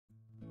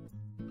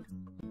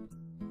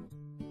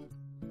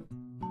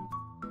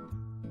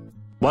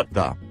What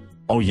the?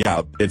 Oh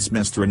yeah, it's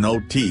Mr.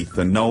 No Teeth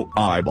and No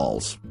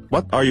Eyeballs.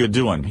 What are you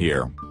doing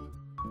here?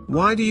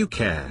 Why do you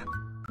care?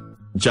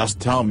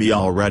 Just tell me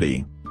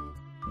already.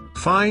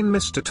 Fine,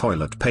 Mr.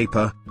 Toilet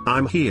Paper,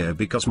 I'm here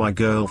because my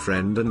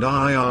girlfriend and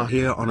I are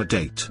here on a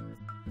date.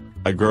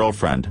 A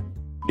girlfriend?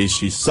 Is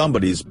she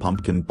somebody's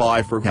pumpkin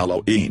pie for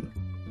Halloween?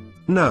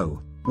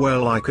 No,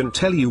 well I can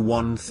tell you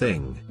one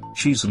thing,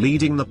 she's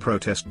leading the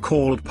protest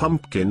called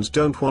Pumpkins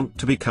Don't Want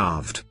to Be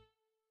Carved.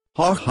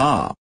 Ha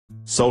ha.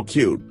 So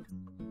cute.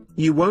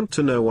 You want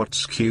to know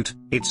what's cute?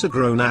 It's a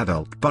grown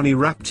adult bunny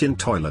wrapped in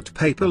toilet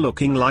paper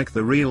looking like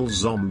the real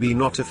zombie,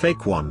 not a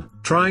fake one,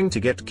 trying to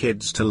get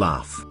kids to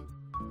laugh.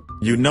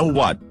 You know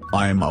what,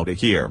 I'm outta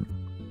here.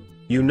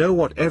 You know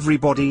what,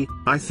 everybody,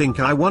 I think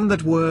I won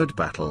that word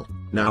battle.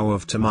 Now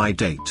off to my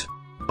date.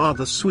 Ah,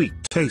 the sweet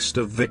taste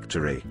of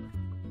victory.